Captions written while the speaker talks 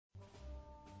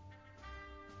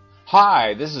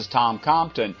Hi, this is Tom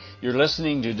Compton. You're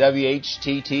listening to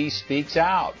WHTT Speaks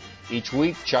Out. Each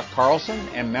week, Chuck Carlson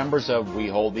and members of We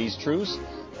Hold These Truths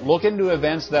look into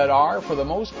events that are, for the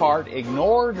most part,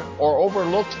 ignored or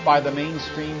overlooked by the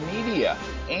mainstream media.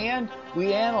 And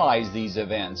we analyze these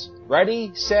events.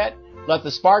 Ready, set, let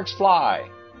the sparks fly.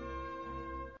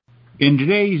 In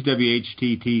today's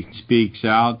WHTT Speaks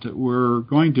Out, we're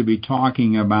going to be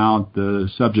talking about the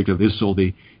subject of ISIL,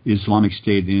 the Islamic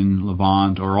State in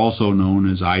Levant, or also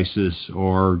known as ISIS,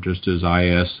 or just as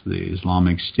IS, the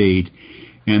Islamic State.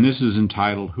 And this is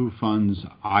entitled, Who Funds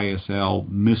ISL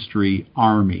Mystery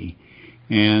Army?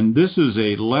 And this is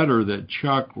a letter that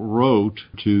Chuck wrote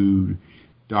to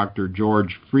Dr.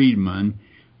 George Friedman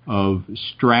of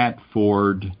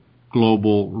Stratford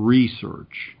Global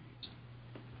Research.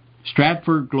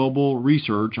 Stratford Global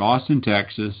Research, Austin,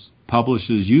 Texas,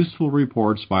 publishes useful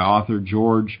reports by author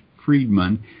George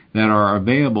Friedman that are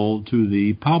available to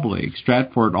the public.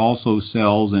 Stratford also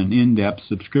sells an in-depth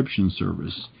subscription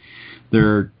service.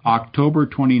 Their October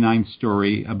 29th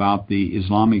story about the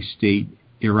Islamic State,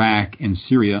 Iraq, and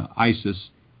Syria,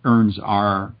 ISIS, earns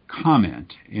our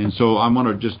comment. And so I want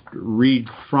to just read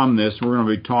from this. We're going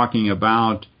to be talking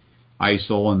about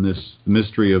ISIL and this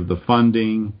mystery of the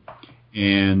funding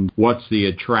and what's the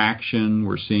attraction.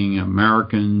 We're seeing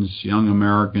Americans, young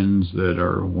Americans that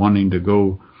are wanting to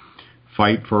go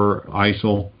fight for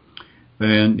ISIL.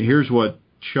 And here's what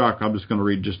Chuck, I'm just going to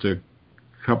read just a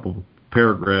couple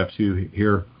paragraphs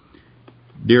here.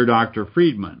 Dear Dr.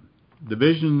 Friedman,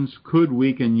 divisions could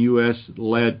weaken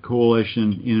U.S.-led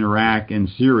coalition in Iraq and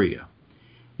Syria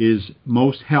is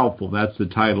most helpful. That's the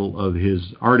title of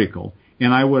his article.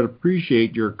 And I would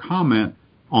appreciate your comment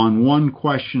on one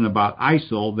question about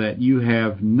ISIL that you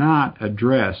have not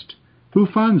addressed. Who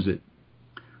funds it?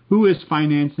 Who is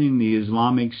financing the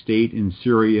Islamic State in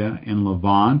Syria and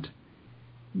Levant?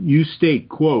 You state,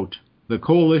 quote, the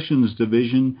coalition's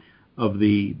division of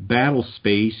the battle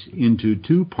space into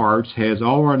two parts has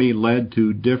already led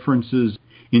to differences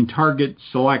in target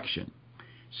selection.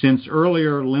 Since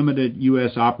earlier limited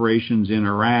U.S. operations in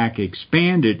Iraq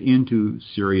expanded into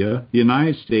Syria, the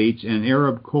United States and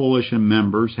Arab coalition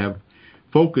members have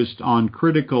focused on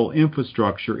critical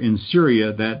infrastructure in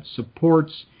Syria that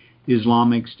supports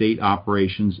Islamic State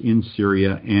operations in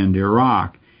Syria and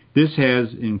Iraq. This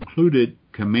has included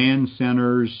command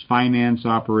centers, finance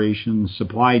operations,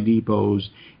 supply depots,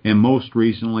 and most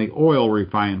recently oil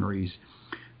refineries.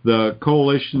 The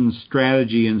coalition's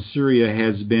strategy in Syria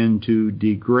has been to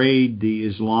degrade the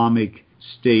Islamic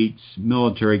State's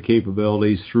military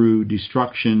capabilities through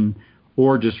destruction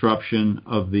or disruption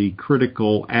of the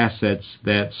critical assets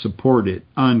that support it,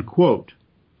 unquote.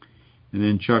 And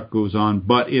then Chuck goes on,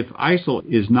 but if ISIL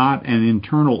is not an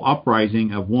internal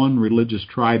uprising of one religious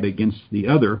tribe against the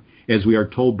other, as we are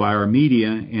told by our media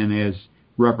and as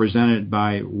represented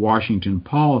by Washington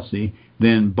policy,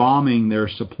 then bombing their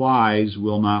supplies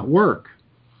will not work.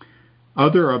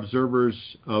 Other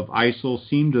observers of ISIL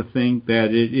seem to think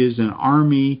that it is an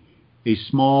army, a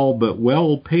small but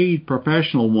well-paid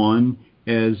professional one,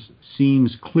 as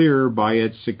seems clear by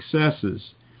its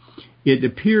successes. It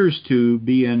appears to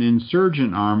be an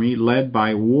insurgent army led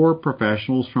by war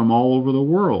professionals from all over the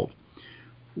world.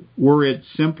 Were it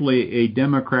simply a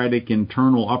democratic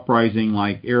internal uprising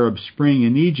like Arab Spring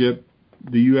in Egypt,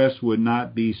 the U.S. would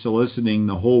not be soliciting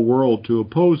the whole world to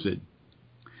oppose it.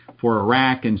 For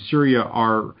Iraq and Syria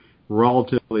are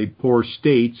relatively poor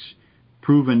states,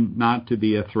 proven not to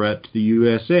be a threat to the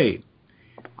USA.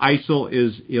 ISIL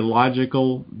is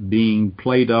illogical, being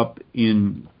played up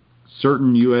in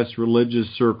certain U.S. religious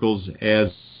circles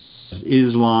as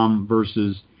Islam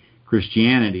versus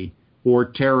Christianity, or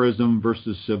terrorism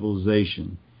versus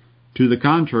civilization. To the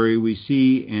contrary, we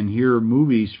see and hear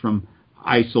movies from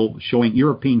ISIL showing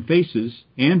European faces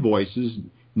and voices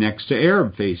next to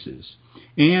Arab faces.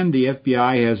 And the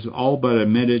FBI has all but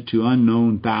admitted to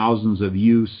unknown thousands of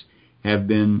youths have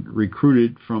been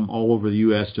recruited from all over the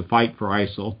U.S. to fight for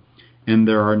ISIL, and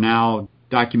there are now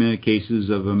documented cases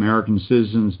of American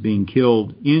citizens being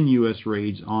killed in U.S.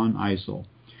 raids on ISIL.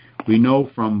 We know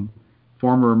from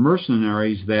former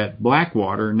mercenaries that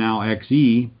Blackwater, now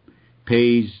XE,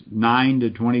 pays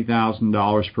 $9,000 to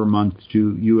 $20,000 per month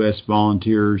to U.S.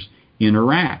 volunteers in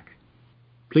Iraq.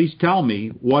 Please tell me,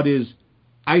 what is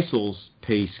ISIL's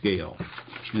pay scale?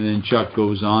 And then Chuck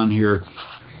goes on here.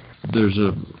 There's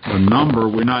a number.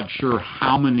 We're not sure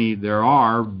how many there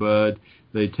are, but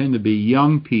they tend to be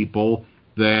young people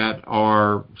that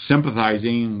are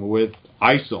sympathizing with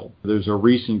ISIL. There's a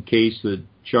recent case that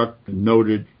Chuck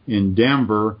noted in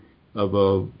Denver of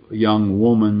a young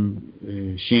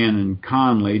woman, Shannon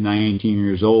Conley, 19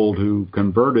 years old, who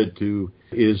converted to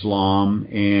Islam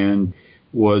and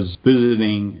was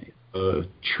visiting a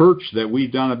church that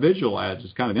we've done a vigil at.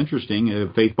 It's kind of interesting,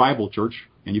 a Faith Bible Church,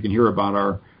 and you can hear about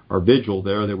our vigil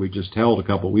there that we just held a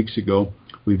couple of weeks ago.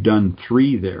 We've done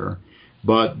 3 there,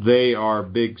 but they are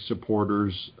big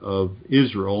supporters of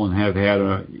Israel and have had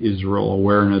a Israel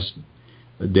Awareness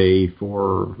Day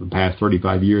for the past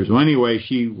 35 years. Well, anyway,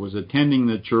 she was attending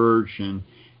the church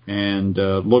and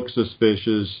looked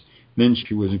suspicious. Then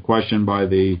she was questioned by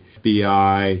the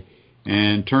FBI,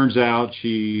 and turns out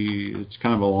it's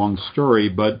kind of a long story,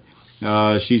 but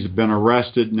she's been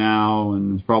arrested now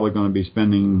and is probably going to be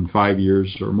spending 5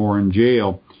 years or more in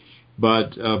jail.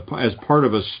 But as part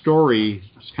of a story,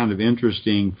 it's kind of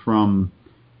interesting from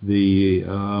the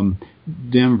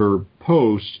Denver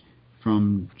Post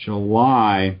from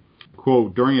July,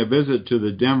 quote, during a visit to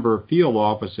the Denver field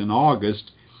office in August,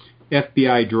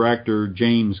 FBI Director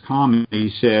James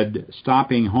Comey said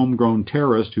stopping homegrown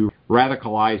terrorists who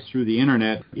radicalize through the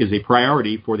internet is a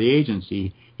priority for the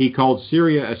agency. He called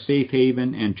Syria a safe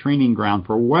haven and training ground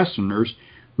for Westerners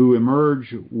who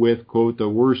emerge with, quote, the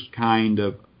worst kind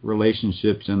of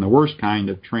relationships and the worst kind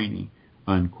of training,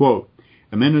 unquote.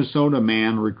 A Minnesota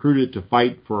man recruited to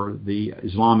fight for the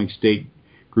Islamic State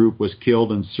group was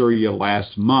killed in Syria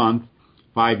last month,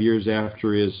 5 years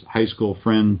after his high school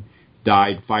friend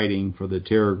died fighting for the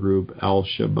terror group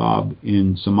Al-Shabaab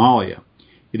in Somalia.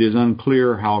 It is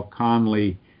unclear how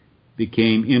Conley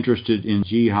became interested in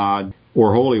jihad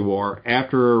or holy war.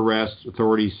 After her arrest,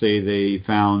 authorities say they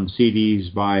found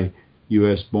CDs by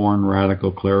U.S.-born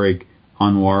radical cleric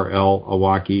Anwar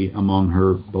al-Awlaki among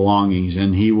her belongings,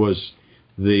 and he was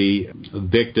the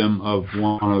victim of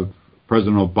one of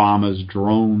President Obama's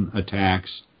drone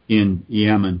attacks in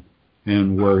Yemen,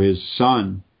 and where his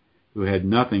son, who had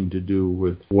nothing to do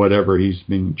with whatever he's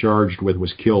being charged with,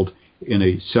 was killed in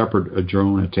a separate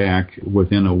drone attack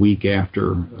within a week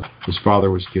after his father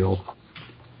was killed.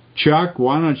 Chuck,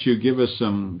 why don't you give us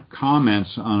some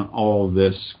comments on all of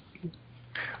this?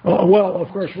 Well, of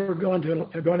course, we're going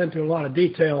into a lot of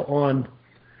detail on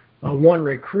one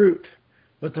recruit,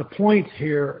 but the point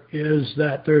here is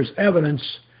that there's evidence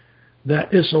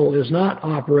that ISIL is not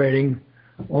operating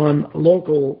on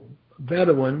local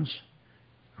Bedouins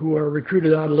who are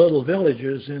recruited out of little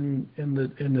villages in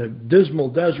the dismal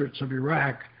deserts of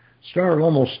Iraq,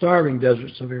 almost starving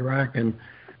deserts of Iraq and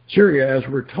Syria, as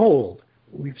we're told.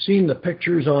 We've seen the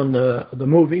pictures on the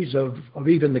movies of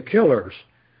even the killers,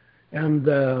 and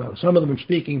some of them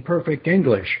speaking perfect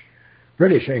English,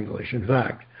 British English, in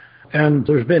fact. And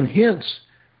there's been hints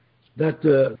that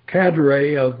the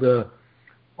cadre of the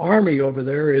army over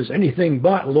there is anything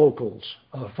but locals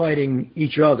fighting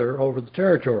each other over the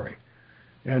territory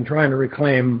and trying to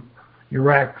reclaim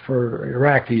Iraq for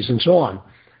Iraqis and so on.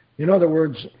 In other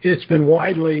words, it's been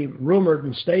widely rumored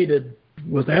and stated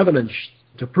with evidence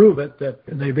to prove it that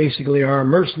they basically are a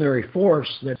mercenary force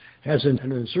that has an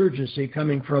insurgency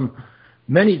coming from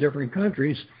many different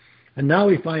countries. And now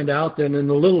we find out that in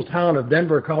the little town of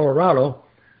Denver, Colorado,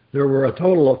 there were a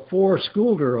total of 4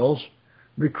 schoolgirls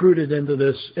recruited into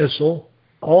this ISIL,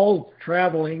 all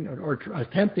traveling or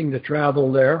attempting to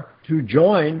travel there to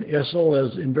join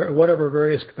ISIL as in whatever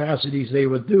various capacities they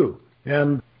would do.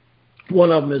 And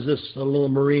one of them is this little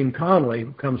Marine Conley,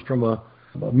 who comes from a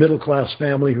middle-class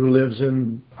family who lives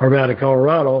in Arvada,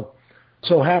 Colorado,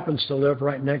 so happens to live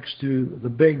right next to the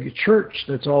big church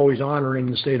that's always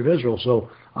honoring the State of Israel. So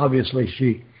obviously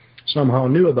she somehow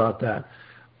knew about that.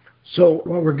 So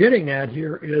what we're getting at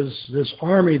here is this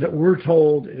army that we're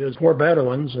told is poor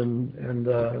Bedouins and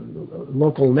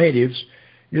local natives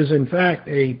is in fact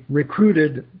a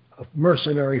recruited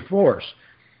mercenary force.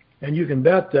 And you can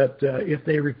bet that if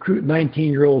they recruit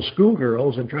 19-year-old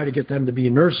schoolgirls and try to get them to be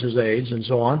nurses' aides and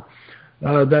so on,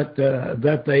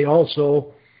 that they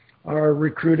also are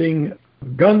recruiting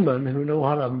gunmen who know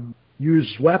how to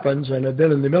use weapons and have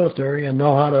been in the military and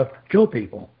know how to kill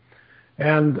people.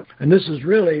 And this is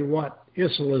really what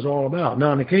ISIL is all about.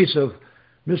 Now, in the case of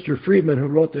Mr. Friedman, who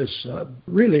wrote this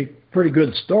really pretty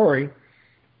good story,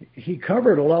 he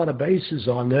covered a lot of bases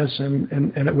on this, and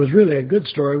it was really a good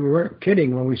story. We weren't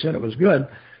kidding when we said it was good,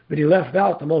 but he left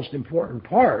out the most important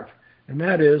part, and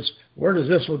that is, where does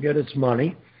ISIL get its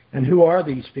money, and who are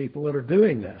these people that are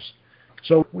doing this?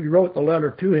 So we wrote the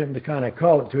letter to him to kind of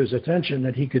call it to his attention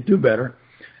that he could do better,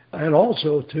 and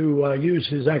also to use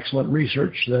his excellent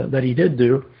research that he did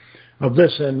do of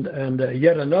this, and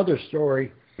yet another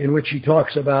story in which he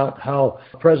talks about how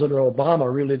President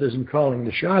Obama really isn't calling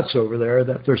the shots over there,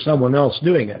 that there's someone else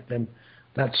doing it. And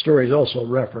that story is also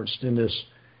referenced in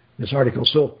this article.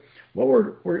 So What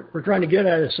we're trying to get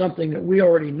at is something that we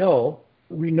already know.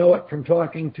 We know it from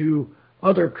talking to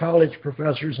other college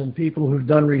professors and people who've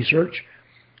done research,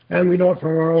 and we know it from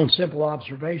our own simple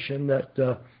observation that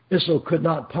ISIL could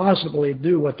not possibly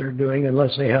do what they're doing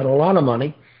unless they had a lot of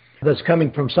money that's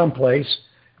coming from someplace,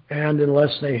 and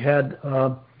unless they had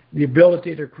the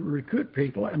ability to recruit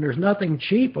people. And there's nothing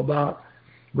cheap about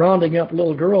rounding up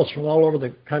little girls from all over the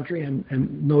country, and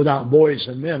no doubt boys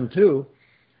and men too,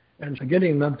 and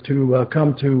getting them to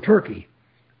come to Turkey,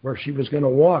 where she was going to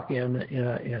walk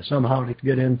in somehow to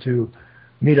get into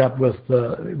meet up with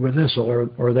ISIL,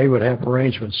 or they would have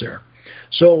arrangements there.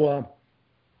 So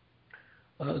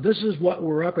this is what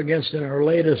we're up against in our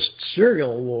latest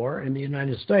serial war in the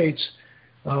United States.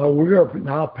 We are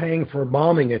now paying for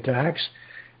bombing attacks,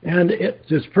 and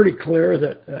it's pretty clear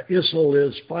that ISIL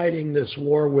is fighting this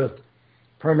war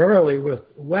primarily with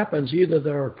weapons either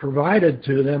that are provided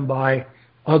to them by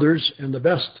others, and the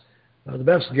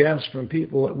best guess from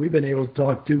people that we've been able to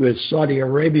talk to is Saudi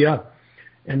Arabia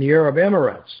and the Arab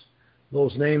Emirates,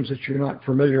 those names that you're not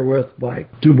familiar with, by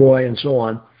Dubois and so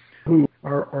on, who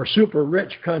are super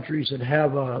rich countries that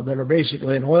are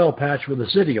basically an oil patch with a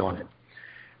city on it,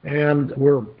 and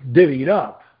were divvied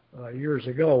up years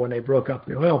ago when they broke up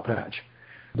the oil patch.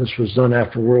 This was done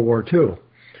after World War II.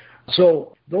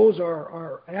 So those are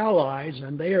our allies,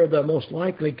 and they are the most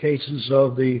likely cases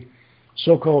of the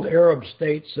so-called Arab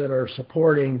states that are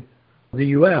supporting the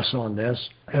U.S. on this.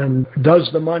 And does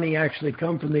the money actually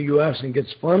come from the U.S. and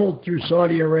gets funneled through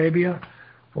Saudi Arabia,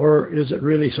 or is it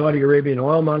really Saudi Arabian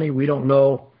oil money? We don't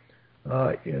know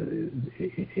in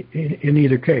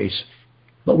either case.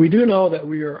 But we do know that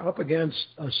we are up against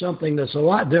something that's a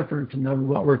lot different than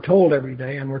what we're told every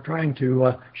day, and we're trying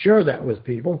to share that with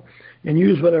people and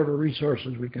use whatever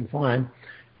resources we can find.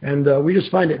 And we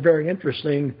just find it very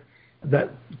interesting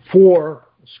that 4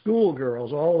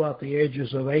 schoolgirls, all about the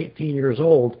ages of 18 years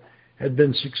old, had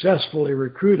been successfully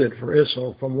recruited for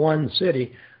ISIL from one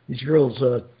city. These girls,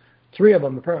 3 of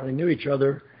them apparently knew each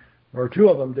other, or 2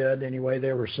 of them did anyway.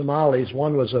 They were Somalis.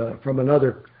 One was from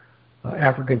another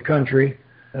African country,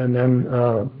 and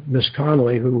then Miss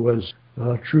Connolly, who was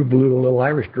a true blue little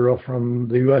Irish girl from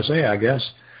the USA, I guess.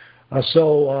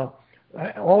 So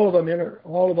all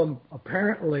of them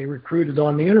apparently recruited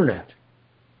on the internet.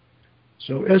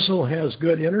 So ISIL has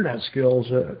good internet skills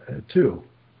too.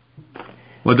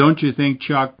 Well, don't you think,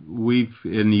 Chuck, we've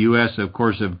in the U.S., of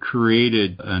course, have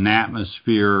created an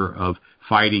atmosphere of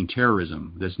fighting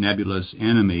terrorism, this nebulous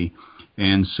enemy,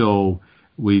 and so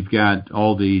we've got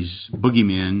all these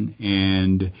boogeymen,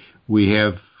 and we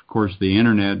have, of course, the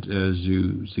internet, as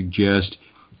you suggest,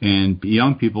 and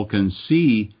young people can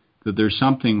see that there's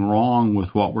something wrong with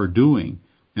what we're doing.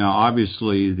 Now,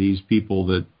 obviously, these people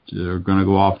that are going to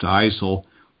go off to ISIL,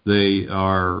 they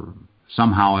are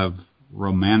somehow have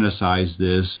romanticized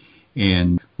this,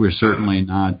 and we're certainly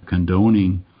not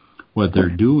condoning what they're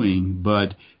doing,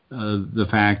 but the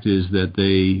fact is that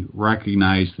they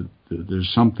recognize that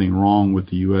there's something wrong with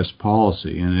the U.S.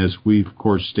 policy. And as we've, of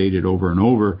course, stated over and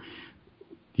over,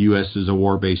 the U.S. is a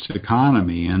war-based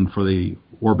economy, and for the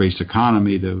war-based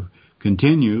economy to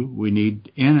continue, we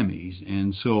need enemies.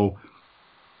 And so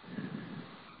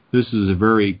this is a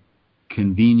very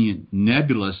convenient,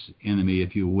 nebulous enemy,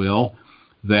 if you will,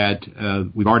 that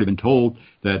we've already been told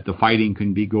that the fighting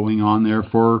can be going on there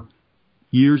for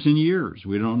years and years.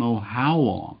 We don't know how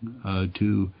long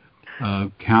to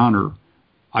counter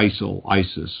ISIL,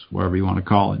 ISIS, whatever you want to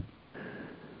call it.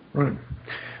 Right.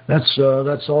 That's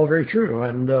all very true.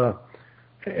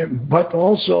 But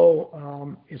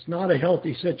also, it's not a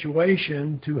healthy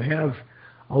situation to have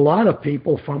a lot of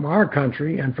people from our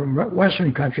country and from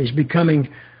Western countries becoming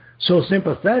so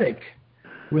sympathetic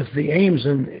with the aims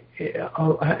and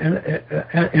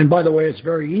by the way, it's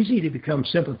very easy to become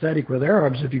sympathetic with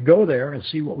Arabs if you go there and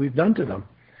see what we've done to them.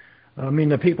 I mean,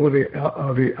 the people of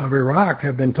Iraq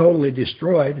have been totally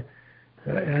destroyed,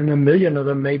 and 1 million of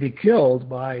them may be killed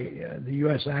by the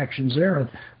U.S. actions there.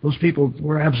 Those people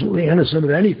were absolutely innocent of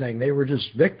anything. They were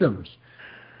just victims.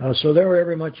 So they were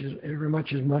every much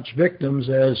as much victims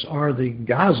as are the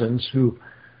Gazans, who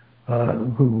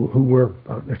were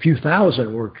a few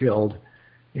thousand were killed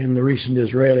in the recent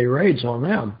Israeli raids on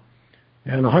them,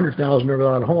 and 100,000 are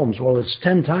without homes. Well, it's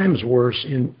 10 times worse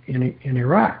in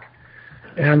Iraq.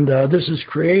 And this has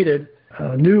created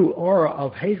a new aura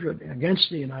of hatred against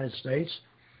the United States.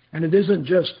 And it isn't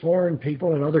just foreign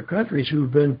people in other countries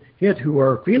who've been hit who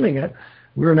are feeling it.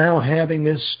 We're now having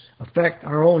this affect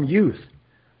our own youth.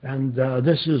 And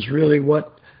this is really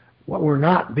what we're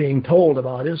not being told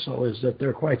about ISIL, is that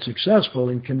they're quite successful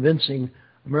in convincing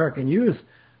American youth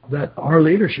that our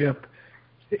leadership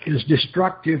is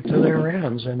destructive to their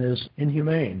ends and is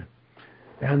inhumane.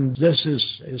 And this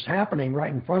is happening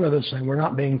right in front of us, and we're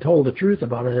not being told the truth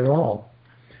about it at all.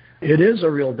 It is a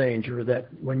real danger that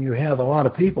when you have a lot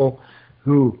of people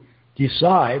who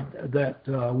decide that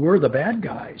we're the bad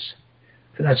guys,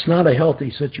 that's not a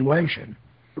healthy situation.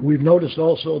 We've noticed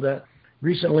also that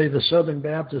recently the Southern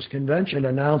Baptist Convention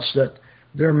announced that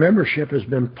their membership has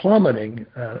been plummeting.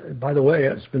 By the way,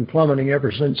 it's been plummeting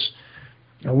ever since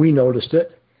we noticed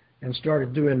it and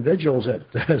started doing vigils at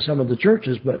some of the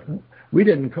churches, but we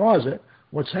didn't cause it.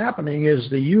 What's happening is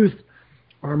the youth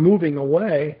are moving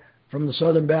away from the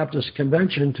Southern Baptist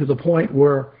Convention to the point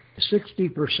where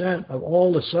 60% of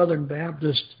all the Southern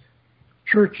Baptist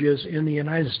churches in the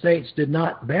United States did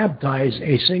not baptize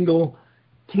a single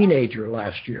teenager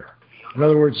last year. In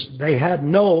other words, they had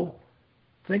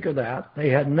think of that, they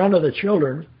had none of the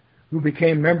children who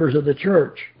became members of the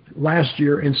church last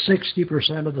year in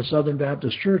 60% of the Southern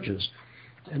Baptist churches.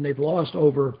 And they've lost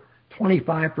over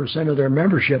 25% of their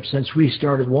membership since we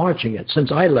started watching it,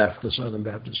 since I left the Southern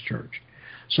Baptist Church.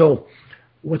 So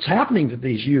what's happening to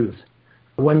these youth?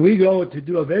 When we go to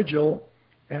do a vigil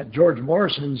at George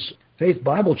Morrison's Faith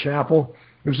Bible Chapel,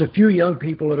 there's a few young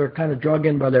people that are kind of drug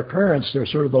in by their parents. They're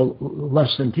sort of the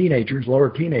less than teenagers, lower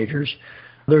teenagers.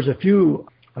 There's a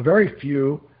very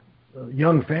few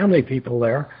young family people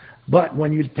there. But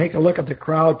when you take a look at the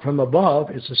crowd from above,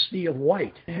 it's a sea of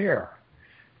white hair.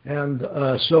 And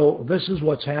so this is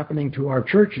what's happening to our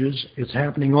churches. It's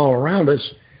happening all around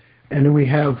us. And we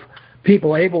have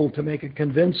people able to make a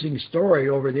convincing story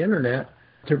over the internet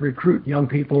to recruit young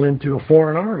people into a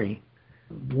foreign army.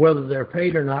 Whether they're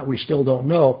paid or not, we still don't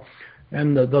know.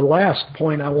 And the last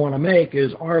point I want to make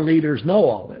is our leaders know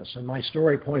all this, and my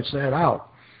story points that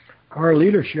out. Our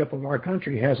leadership of our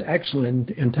country has excellent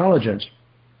intelligence.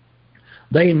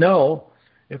 They know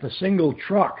if a single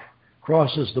truck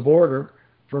crosses the border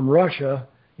from Russia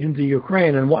into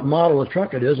Ukraine and what model of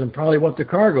truck it is and probably what the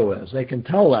cargo is. They can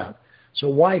tell that. So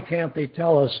why can't they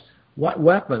tell us what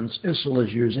weapons ISIL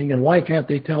is using, and why can't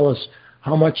they tell us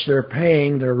how much they're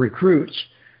paying their recruits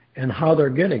and how they're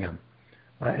getting them?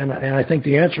 And I think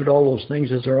the answer to all those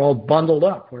things is they're all bundled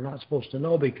up. We're not supposed to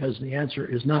know because the answer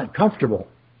is not comfortable.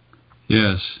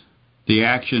 Yes. The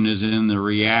action is in the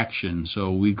reaction.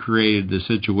 So we created the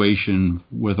situation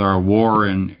with our war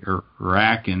in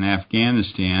Iraq and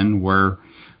Afghanistan where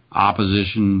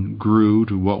opposition grew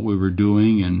to what we were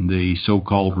doing and the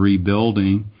so-called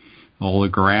rebuilding, all the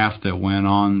graft that went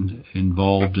on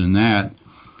involved in that.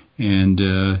 And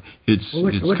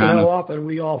look at how often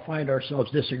we all find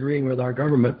ourselves disagreeing with our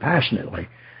government passionately.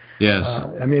 Yes.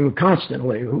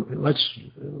 Constantly.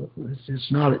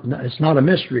 It's not a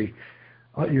mystery.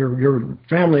 Your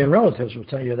family and relatives will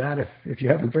tell you that if you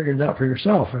haven't figured it out for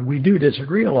yourself. And we do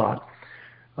disagree a lot.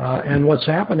 And what's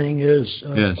happening is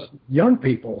yes. Young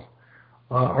people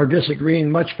are disagreeing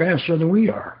much faster than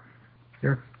we are.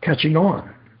 They're catching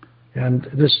on. And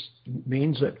this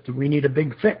means that we need a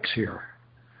big fix here.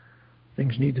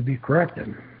 Things need to be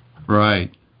corrected. Right.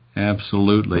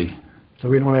 Absolutely. So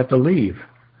we don't have to leave.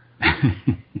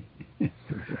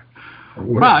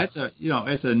 Well,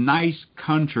 it's a nice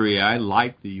country. I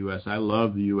like the U.S. I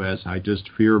love the U.S. I just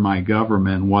fear my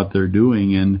government and what they're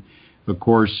doing. And, of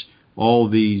course, all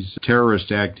these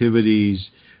terrorist activities,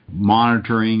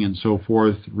 monitoring and so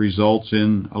forth, results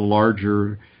in a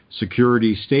larger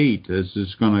security state. This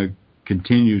is going to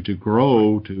continue to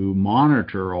grow to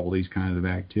monitor all these kinds of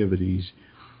activities.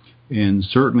 And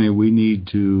certainly we need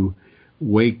to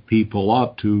wake people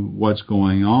up to what's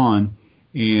going on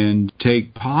and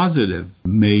take positive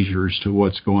measures to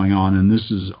what's going on. And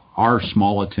this is our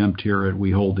small attempt here at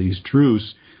We Hold These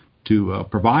Truths to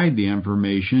provide the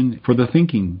information for the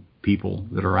thinking people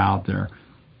that are out there.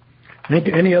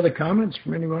 Any other comments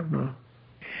from anyone? No.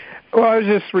 Well, I was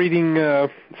just reading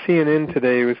CNN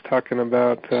today. It was talking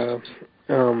about that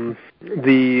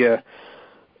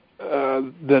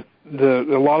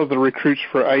a lot of the recruits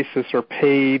for ISIS are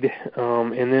paid,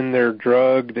 and then they're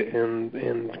drugged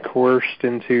and coerced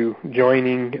into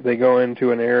joining. They go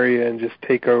into an area and just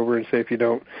take over and say, if you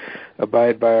don't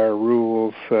abide by our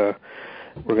rules, we're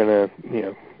going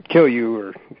to, kill you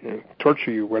or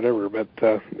torture you, whatever. But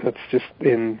that's just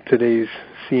in today's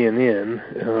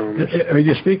CNN. Are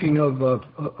you speaking of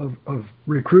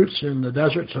recruits in the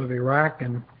deserts of Iraq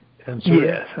and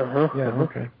Syria? Yes. Uh-huh. Yeah.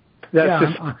 Okay. That's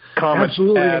just common.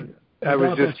 Absolutely.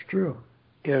 That's true.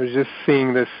 I was just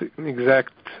seeing this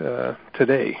exact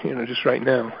today. Just right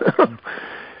now.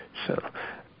 So,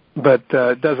 but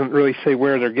it doesn't really say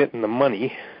where they're getting the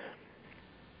money.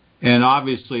 And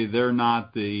obviously, they're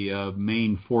not the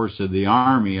main force of the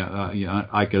Army.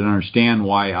 I could understand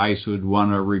why ICE would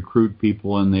want to recruit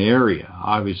people in the area,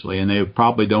 obviously, and they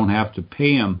probably don't have to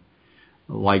pay them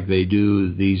like they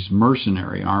do these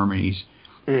mercenary armies.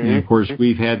 Mm-hmm. And, of course,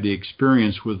 we've had the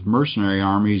experience with mercenary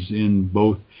armies in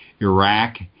both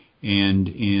Iraq and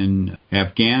in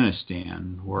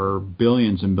Afghanistan, where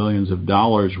billions and billions of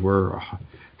dollars were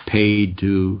paid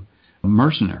to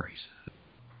mercenaries.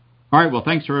 All right, well,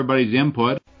 thanks for everybody's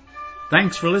input.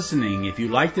 Thanks for listening. If you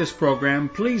like this program,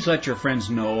 please let your friends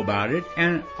know about it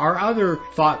and our other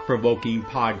thought-provoking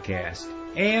podcasts.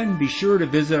 And be sure to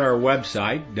visit our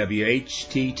website,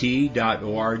 whtt.org,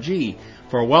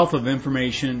 for a wealth of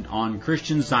information on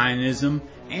Christian Zionism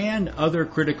and other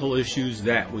critical issues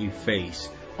that we face.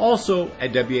 Also,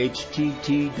 at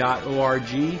whtt.org,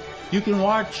 you can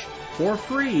watch for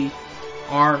free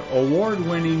our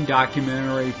award-winning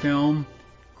documentary film,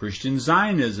 Christian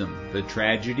Zionism, The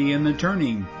Tragedy and the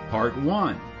Turning, Part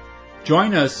 1.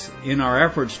 Join us in our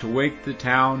efforts to wake the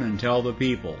town and tell the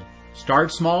people.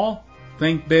 Start small,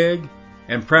 think big,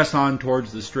 and press on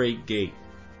towards the straight gate.